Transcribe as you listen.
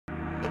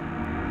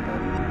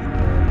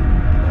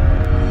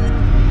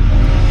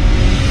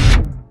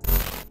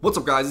What's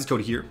up guys, it's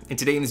Cody here, and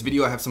today in this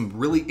video I have some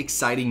really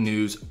exciting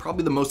news,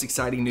 probably the most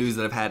exciting news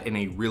that I've had in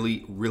a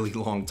really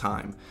long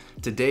time.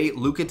 Today,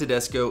 Luca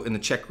Tedesco and the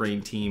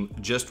checkra1n team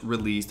just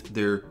released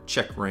their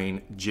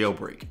checkra1n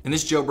jailbreak. And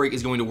this jailbreak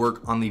is going to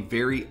work on the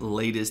very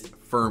latest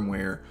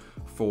firmware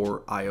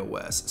for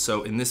iOS.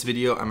 So in this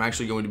video, I'm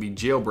actually going to be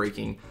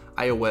jailbreaking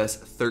iOS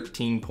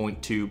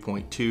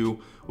 13.2.2,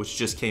 which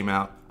just came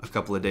out a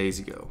couple of days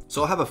ago.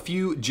 So I'll have a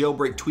few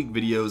jailbreak tweak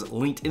videos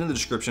linked in the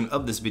description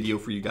of this video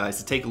for you guys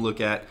to take a look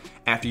at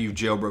after you've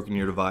jailbroken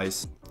your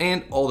device.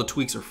 And all the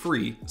tweaks are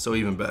free, so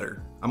even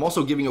better. I'm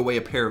also giving away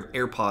a pair of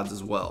AirPods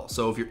as well.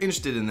 So if you're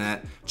interested in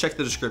that, check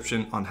the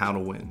description on how to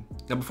win.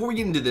 Now before we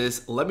get into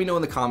this, let me know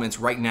in the comments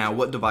right now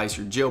what device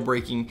you're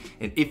jailbreaking,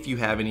 and if you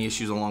have any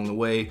issues along the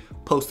way,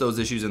 post those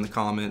issues in the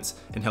comments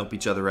and help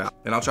each other out.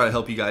 And I'll try to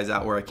help you guys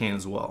out where I can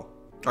as well.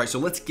 All right, so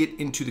let's get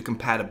into the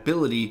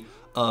compatibility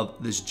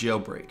of this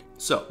jailbreak.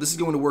 So this is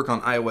going to work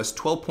on iOS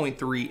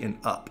 12.3 and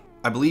up.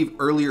 I believe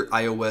earlier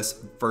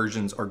iOS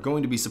versions are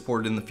going to be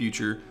supported in the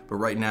future, but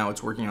right now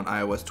it's working on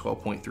iOS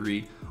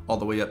 12.3 all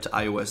the way up to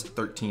iOS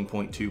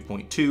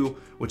 13.2.2,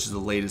 which is the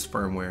latest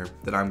firmware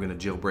that I'm going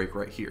to jailbreak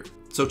right here.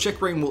 So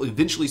checkra1n will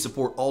eventually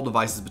support all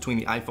devices between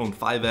the iPhone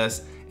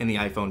 5S and the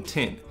iPhone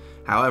 10.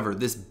 However,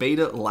 this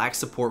beta lacks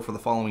support for the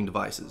following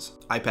devices: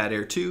 iPad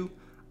Air 2,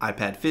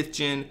 iPad 5th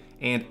Gen,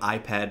 and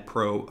iPad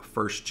Pro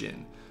 1st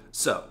Gen.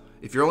 So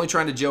if you're only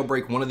trying to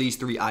jailbreak one of these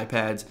three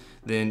iPads,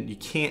 then you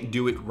can't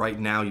do it right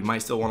now. You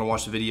might still want to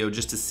watch the video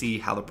just to see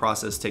how the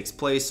process takes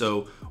place.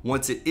 So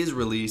once it is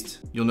released,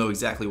 you'll know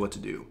exactly what to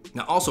do.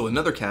 Now also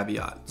another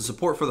caveat, the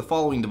support for the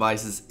following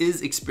devices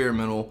is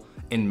experimental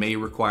and may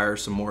require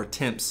some more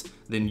attempts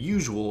than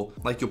usual,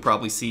 like you'll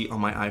probably see on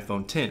my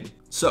iPhone 10.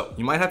 So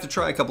you might have to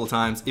try a couple of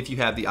times if you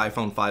have the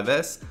iPhone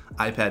 5S,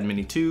 iPad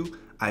Mini 2,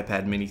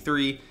 iPad Mini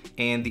 3,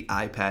 and the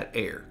iPad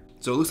Air.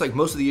 So it looks like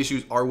most of the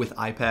issues are with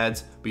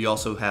iPads, but you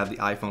also have the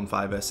iPhone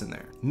 5S in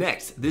there.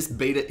 Next, this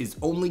beta is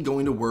only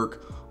going to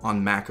work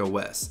on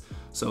macOS.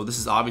 So this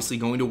is obviously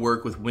going to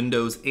work with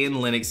Windows and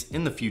Linux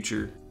in the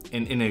future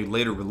and in a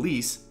later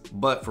release,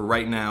 but for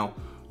right now,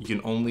 you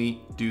can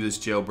only do this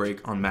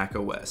jailbreak on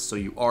macOS. So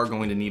you are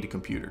going to need a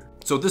computer.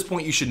 So at this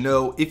point, you should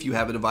know if you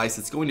have a device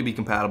that's going to be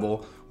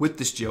compatible with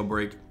this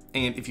jailbreak,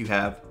 and if you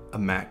have a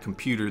Mac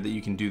computer that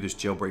you can do this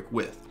jailbreak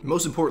with.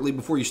 Most importantly,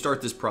 before you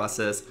start this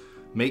process,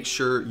 make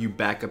sure you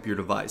back up your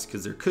device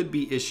because there could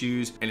be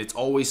issues, and it's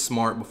always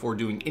smart before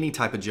doing any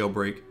type of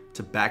jailbreak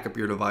to back up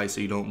your device so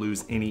you don't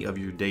lose any of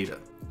your data.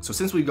 So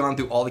since we've gone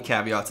through all the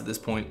caveats at this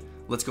point,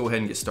 let's go ahead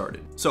and get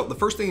started. So the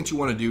first thing that you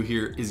want to do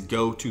here is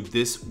go to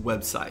this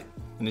website,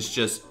 and it's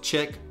just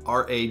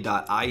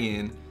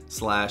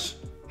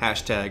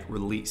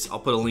checkra1n/release. I'll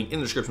put a link in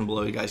the description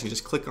below. You guys can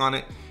just click on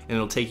it and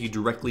it'll take you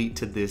directly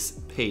to this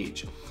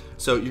page.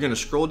 So you're going to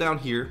scroll down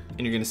here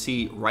and you're going to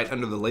see right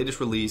under the latest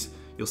release,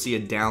 you'll see a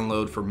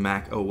download for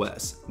Mac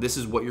OS. This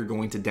is what you're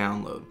going to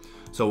download.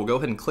 So we'll go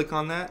ahead and click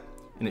on that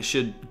and it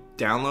should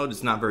download.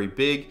 It's not very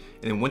big.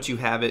 And then once you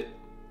have it,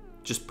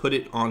 just put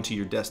it onto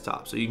your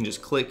desktop. So you can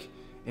just click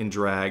and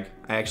drag.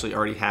 I actually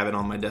already have it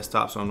on my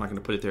desktop, so I'm not going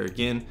to put it there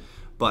again,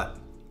 but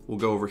we'll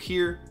go over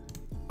here,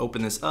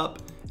 open this up,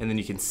 and then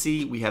you can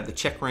see we have the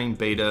checkra1n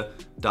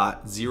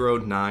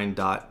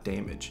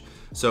beta.09.damage.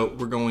 So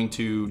we're going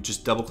to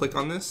just double click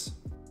on this,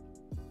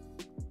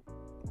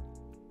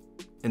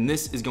 and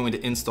this is going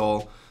to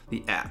install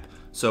the app.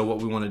 So what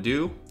we want to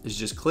do is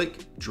just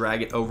click,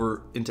 drag it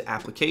over into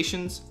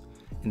applications,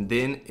 and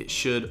then it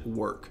should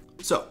work.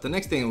 So the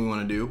next thing that we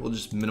want to do, we'll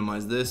just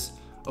minimize this,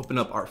 open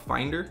up our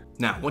Finder.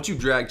 Now, once you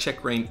drag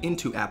checkra1n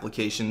into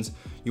applications,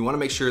 you want to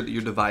make sure that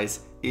your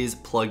device is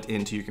plugged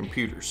into your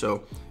computer.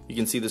 So you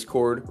can see this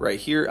cord right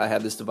here. I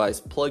have this device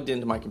plugged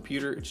into my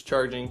computer. It's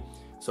charging.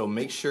 So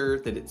make sure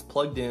that it's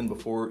plugged in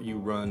before you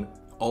run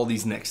all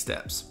these next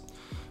steps.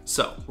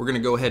 So we're going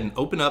to go ahead and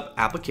open up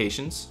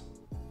applications,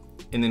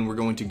 and then we're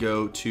going to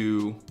go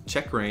to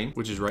checkra1n,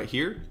 which is right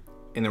here,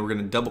 and then we're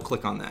going to double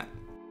click on that.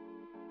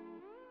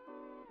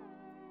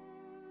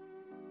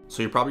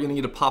 So you're probably gonna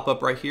get a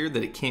pop-up right here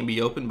that it can't be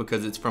opened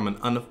because it's from an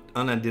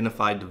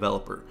unidentified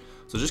developer.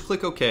 So just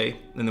click OK,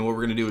 and then what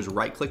we're gonna do is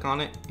right click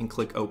on it and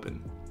click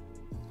open.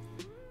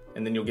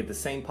 And then you'll get the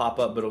same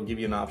pop-up, but it'll give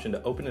you an option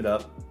to open it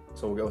up.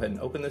 So we'll go ahead and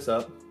open this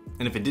up.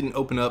 And if it didn't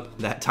open up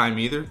that time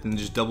either, then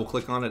just double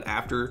click on it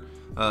after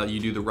you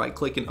do the right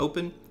click and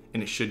open,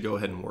 and it should go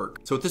ahead and work.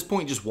 So at this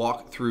point, just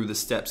walk through the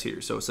steps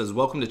here. So it says,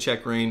 welcome to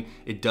checkra1n.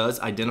 It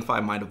does identify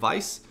my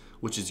device,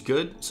 which is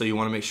good. So you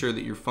want to make sure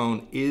that your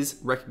phone is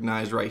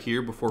recognized right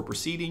here before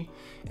proceeding.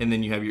 And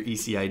then you have your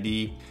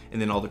ECID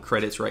and then all the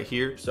credits right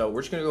here. So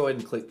we're just going to go ahead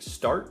and click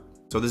start.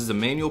 So this is a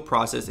manual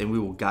process and we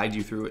will guide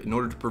you through it. In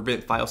order to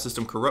prevent file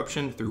system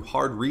corruption through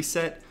hard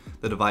reset,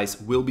 the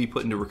device will be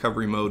put into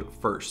recovery mode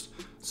first.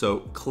 So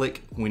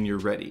click when you're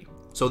ready.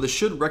 So this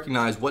should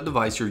recognize what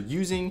device you're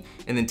using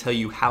and then tell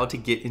you how to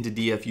get into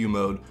DFU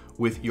mode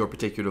with your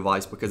particular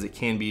device, because it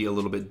can be a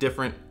little bit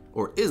different,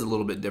 or is a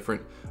little bit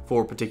different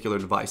for particular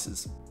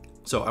devices.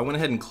 So I went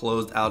ahead and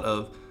closed out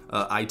of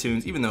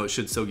iTunes, even though it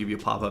should still give you a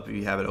pop-up if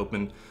you have it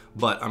open.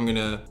 But I'm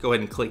gonna go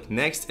ahead and click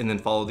next and then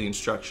follow the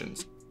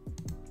instructions.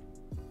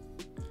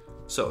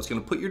 So it's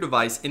gonna put your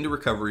device into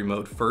recovery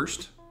mode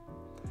first,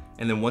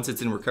 and then once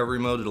it's in recovery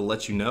mode, it'll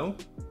let you know.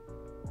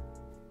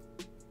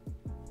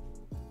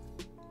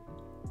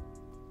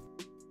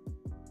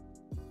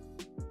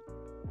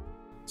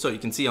 So you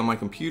can see on my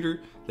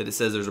computer that it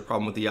says there's a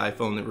problem with the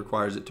iPhone that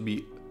requires it to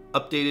be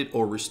updated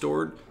or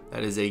restored.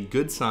 That is a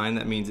good sign.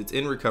 That means it's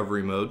in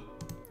recovery mode.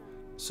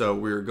 So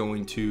we're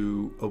going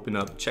to open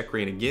up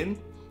checkra1n again,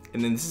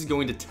 and then this is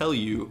going to tell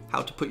you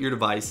how to put your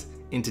device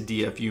into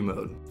DFU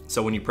mode.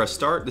 So when you press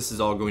start, this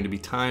is all going to be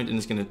timed and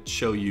it's going to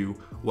show you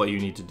what you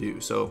need to do.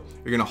 So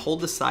you're going to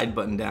hold the side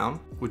button down,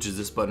 which is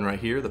this button right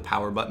here, the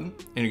power button,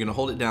 and you're going to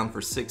hold it down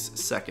for 6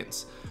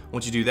 seconds.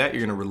 Once you do that,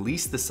 you're going to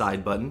release the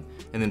side button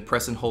and then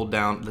press and hold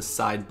down the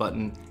side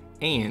button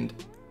and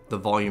the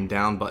volume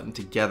down button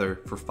together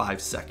for 5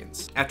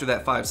 seconds. After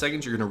that 5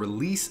 seconds, you're going to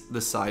release the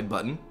side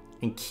button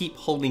and keep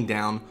holding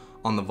down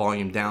on the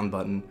volume down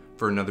button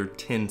for another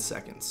 10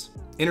 seconds.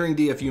 Entering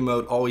DFU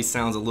mode always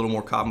sounds a little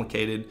more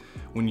complicated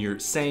when you're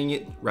saying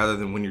it rather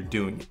than when you're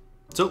doing it.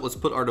 So let's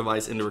put our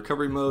device into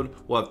recovery mode.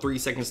 We'll have 3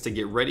 seconds to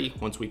get ready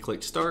once we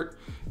click start,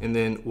 and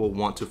then we'll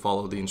want to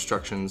follow the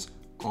instructions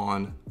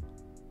on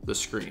the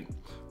screen.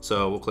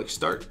 So we'll click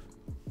start.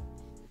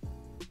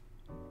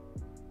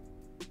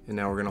 And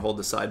now we're gonna hold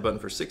the side button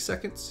for 6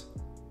 seconds.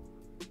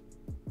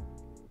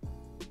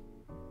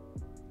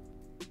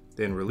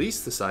 Then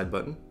release the side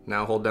button.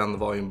 Now hold down the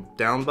volume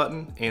down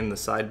button and the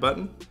side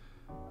button.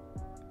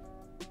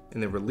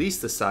 And then release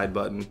the side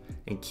button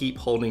and keep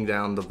holding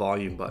down the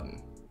volume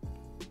button.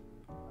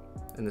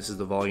 And this is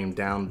the volume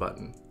down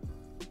button.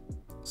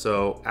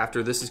 So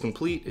after this is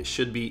complete, it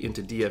should be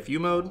into DFU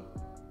mode.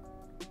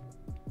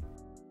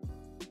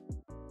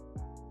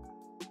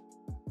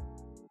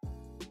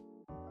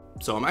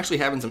 So I'm actually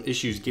having some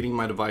issues getting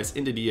my device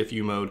into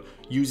DFU mode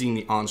using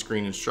the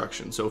on-screen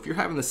instructions. So if you're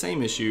having the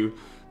same issue,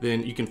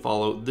 then you can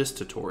follow this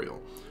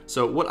tutorial.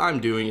 So what I'm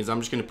doing is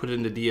I'm just gonna put it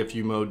into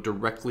DFU mode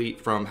directly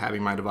from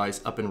having my device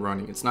up and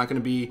running. It's not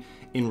gonna be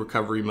in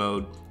recovery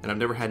mode, and I've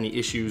never had any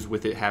issues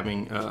with it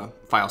having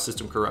file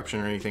system corruption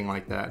or anything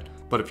like that.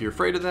 But if you're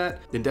afraid of that,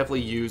 then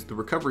definitely use the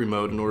recovery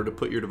mode in order to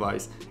put your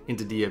device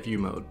into DFU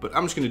mode. But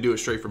I'm just gonna do it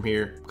straight from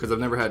here because I've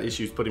never had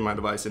issues putting my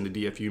device into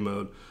DFU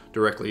mode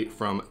directly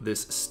from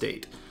this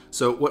state.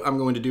 So what I'm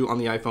going to do on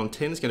the iPhone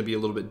 10 is going to be a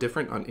little bit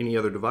different on any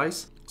other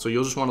device. So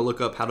you'll just want to look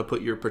up how to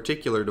put your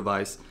particular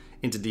device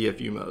into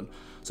DFU mode.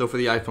 So for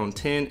the iPhone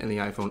 10 and the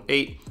iPhone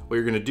 8, what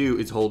you're going to do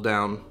is hold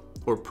down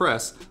or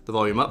press the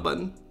volume up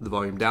button, the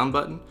volume down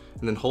button,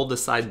 and then hold the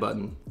side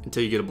button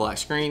until you get a black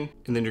screen.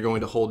 And then you're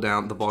going to hold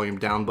down the volume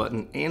down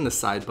button and the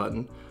side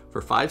button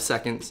for 5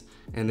 seconds.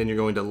 And then you're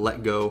going to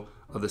let go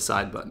of the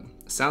side button.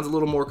 It sounds a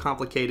little more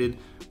complicated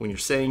when you're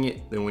saying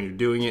it than when you're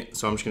doing it.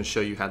 So I'm just going to show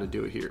you how to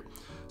do it here.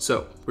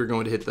 So we're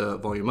going to hit the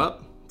volume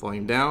up,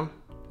 volume down,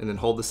 and then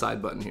hold the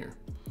side button here.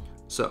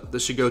 So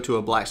this should go to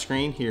a black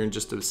screen here in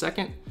just a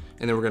second,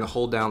 and then we're going to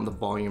hold down the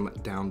volume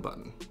down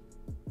button.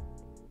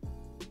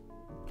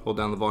 Hold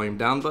down the volume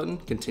down button,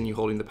 continue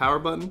holding the power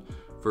button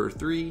for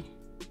 3,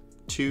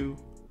 2,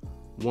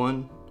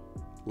 1,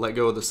 let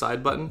go of the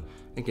side button,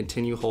 and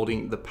continue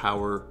holding the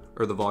power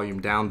or the volume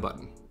down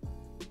button.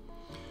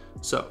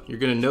 So you're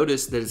going to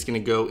notice that it's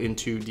going to go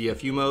into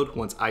DFU mode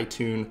once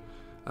iTunes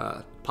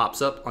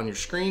pops up on your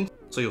screen.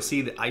 So you'll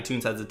see that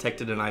iTunes has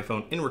detected an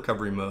iPhone in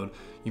recovery mode.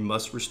 You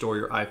must restore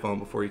your iPhone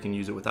before you can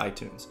use it with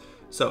iTunes.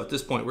 So at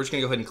this point, we're just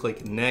gonna go ahead and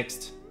click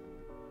next,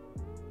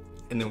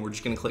 and then we're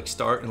just gonna click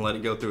start and let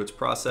it go through its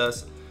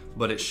process.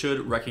 But it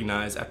should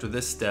recognize after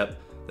this step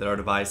that our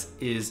device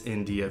is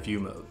in DFU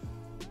mode.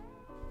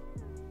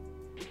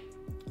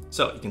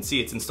 So you can see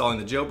it's installing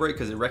the jailbreak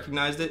because it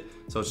recognized it.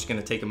 So it's just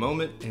gonna take a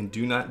moment, and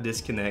do not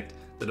disconnect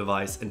the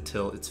device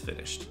until it's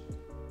finished.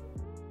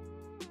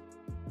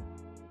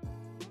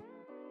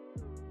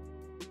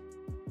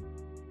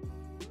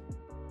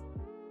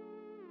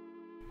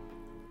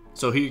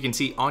 So here you can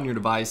see on your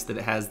device that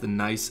it has the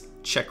nice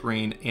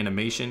checkra1n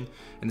animation,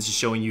 and this is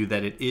showing you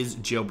that it is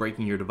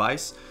jailbreaking your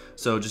device.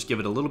 So just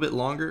give it a little bit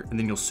longer, and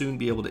then you'll soon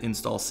be able to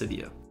install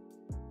Cydia.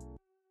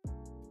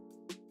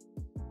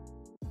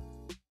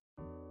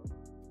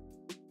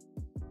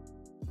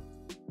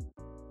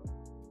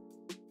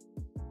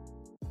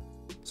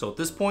 So at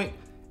this point,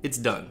 it's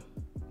done.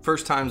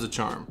 First time's a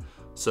charm.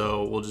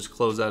 So we'll just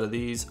close out of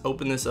these,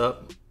 open this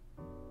up,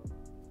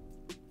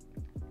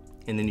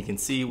 and then you can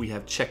see we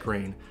have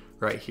checkra1n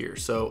right here.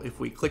 So if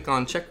we click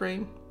on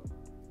checkra1n,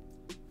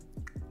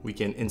 we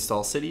can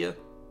install Cydia.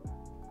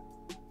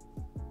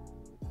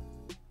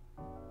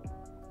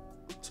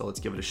 So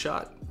let's give it a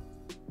shot.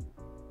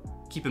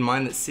 Keep in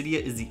mind that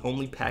Cydia is the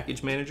only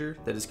package manager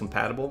that is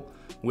compatible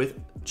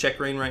with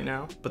checkra1n right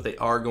now, but they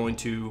are going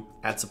to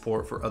add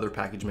support for other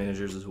package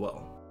managers as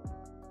well.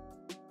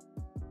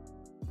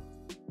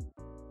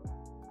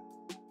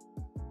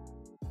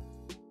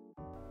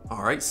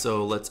 All right,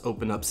 so let's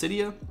open up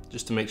Cydia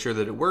just to make sure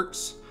that it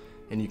works.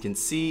 And you can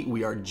see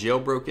we are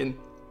jailbroken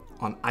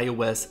on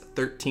iOS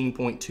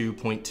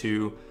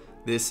 13.2.2.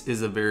 This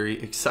is a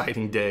very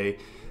exciting day,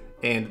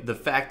 and the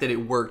fact that it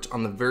worked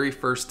on the very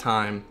first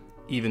time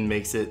even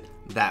makes it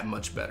that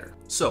much better.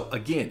 So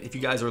again, if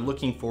you guys are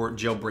looking for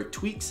jailbreak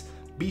tweaks,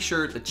 be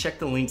sure to check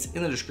the links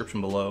in the description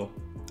below.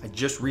 I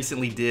just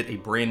recently did a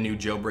brand new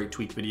jailbreak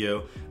tweak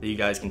video that you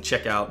guys can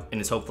check out,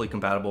 and is hopefully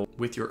compatible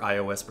with your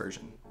iOS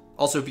version.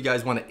 Also, if you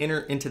guys want to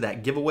enter into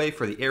that giveaway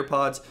for the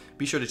AirPods,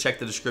 be sure to check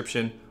the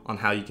description on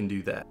how you can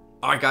do that.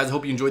 All right, guys, I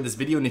hope you enjoyed this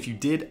video, and if you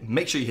did,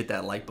 make sure you hit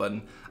that like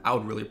button. I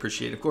would really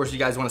appreciate it. Of course, if you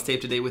guys want to stay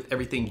up to date with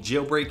everything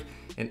jailbreak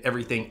and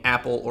everything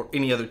Apple or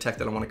any other tech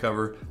that I want to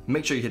cover,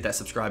 make sure you hit that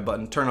subscribe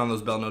button, turn on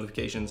those bell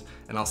notifications,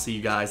 and I'll see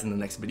you guys in the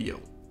next video.